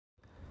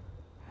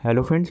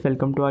Hello friends,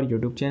 welcome to our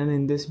YouTube channel.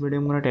 In this video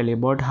I'm going to tell you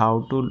about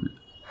how to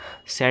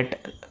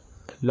set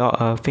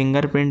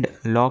fingerprint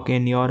lock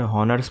in your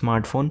Honor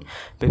smartphone.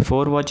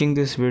 Before watching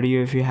this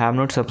video, if you have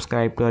not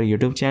subscribed to our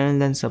YouTube channel,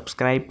 then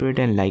subscribe to it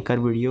and like our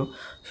video.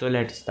 So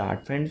let's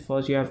start friends.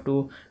 First you have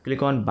to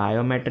click on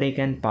biometric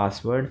and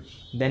password,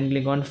 then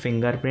click on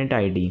fingerprint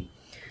ID.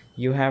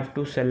 You have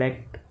to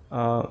select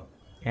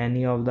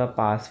any of the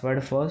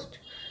password first,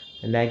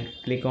 like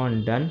click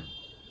on done,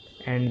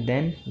 and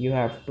then you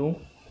have to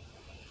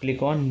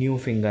click on new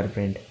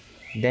fingerprint,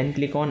 then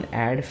click on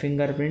add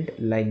fingerprint.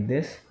 Like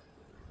this,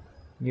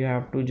 you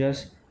have to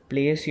just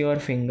place your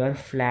finger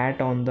flat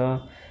on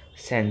the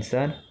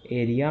sensor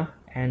area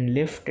and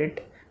lift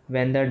it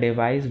when the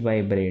device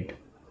vibrate,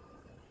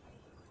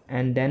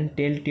 and then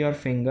tilt your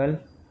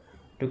finger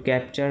to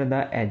capture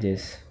the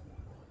edges.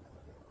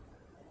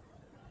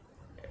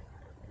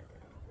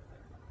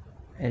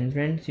 And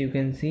friends, you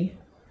can see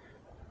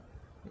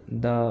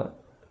the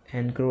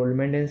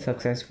enrollment is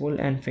successful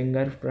and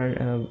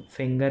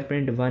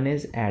fingerprint 1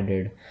 is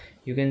added.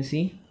 You can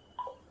see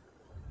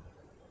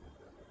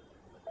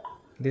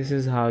this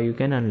is how you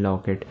can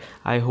unlock it.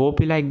 I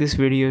hope you like this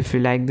video. If you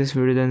like this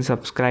video, then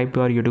subscribe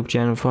to our YouTube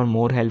channel for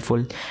more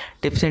helpful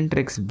tips and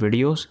tricks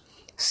videos.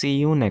 See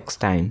you next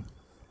time.